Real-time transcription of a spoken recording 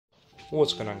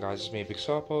What's going on, guys? It's me, Big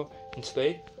Sapo, and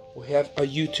today we have a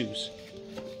Youtooz.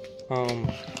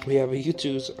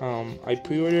 I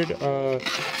pre-ordered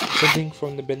something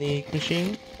from the Bendy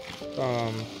machine,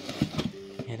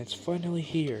 and it's finally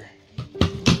here.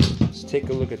 Let's take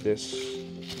a look at this.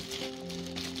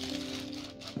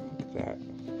 Look at that.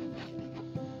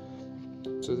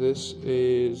 So this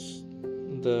is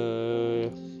the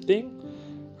thing.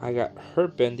 I got her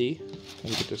Bendy.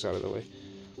 Let me get this out of the way.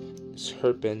 It's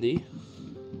her Bendy.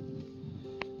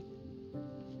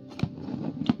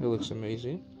 It looks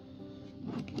amazing.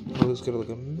 It looks gonna look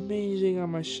amazing on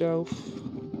my shelf.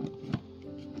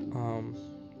 And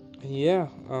yeah,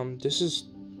 this is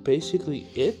basically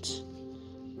it.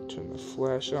 Turn the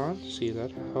flash on. See,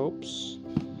 that helps.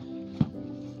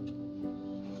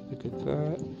 Look at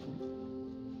that.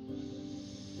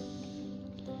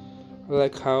 I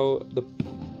like how the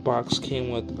box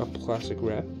came with a plastic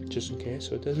wrap, just in case,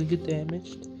 so it doesn't get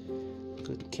damaged.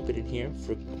 Keep it in here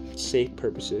for safe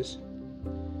purposes.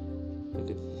 Look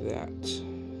at that.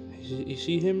 You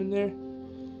see him in there?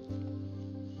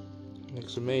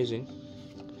 Looks amazing.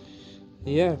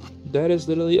 Yeah, that is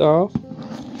literally all.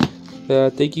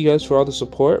 Thank you guys for all the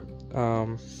support.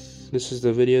 This is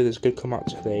the video that's gonna come out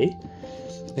today.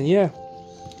 And yeah,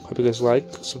 hope you guys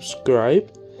like, subscribe,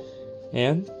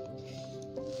 and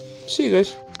see you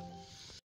guys.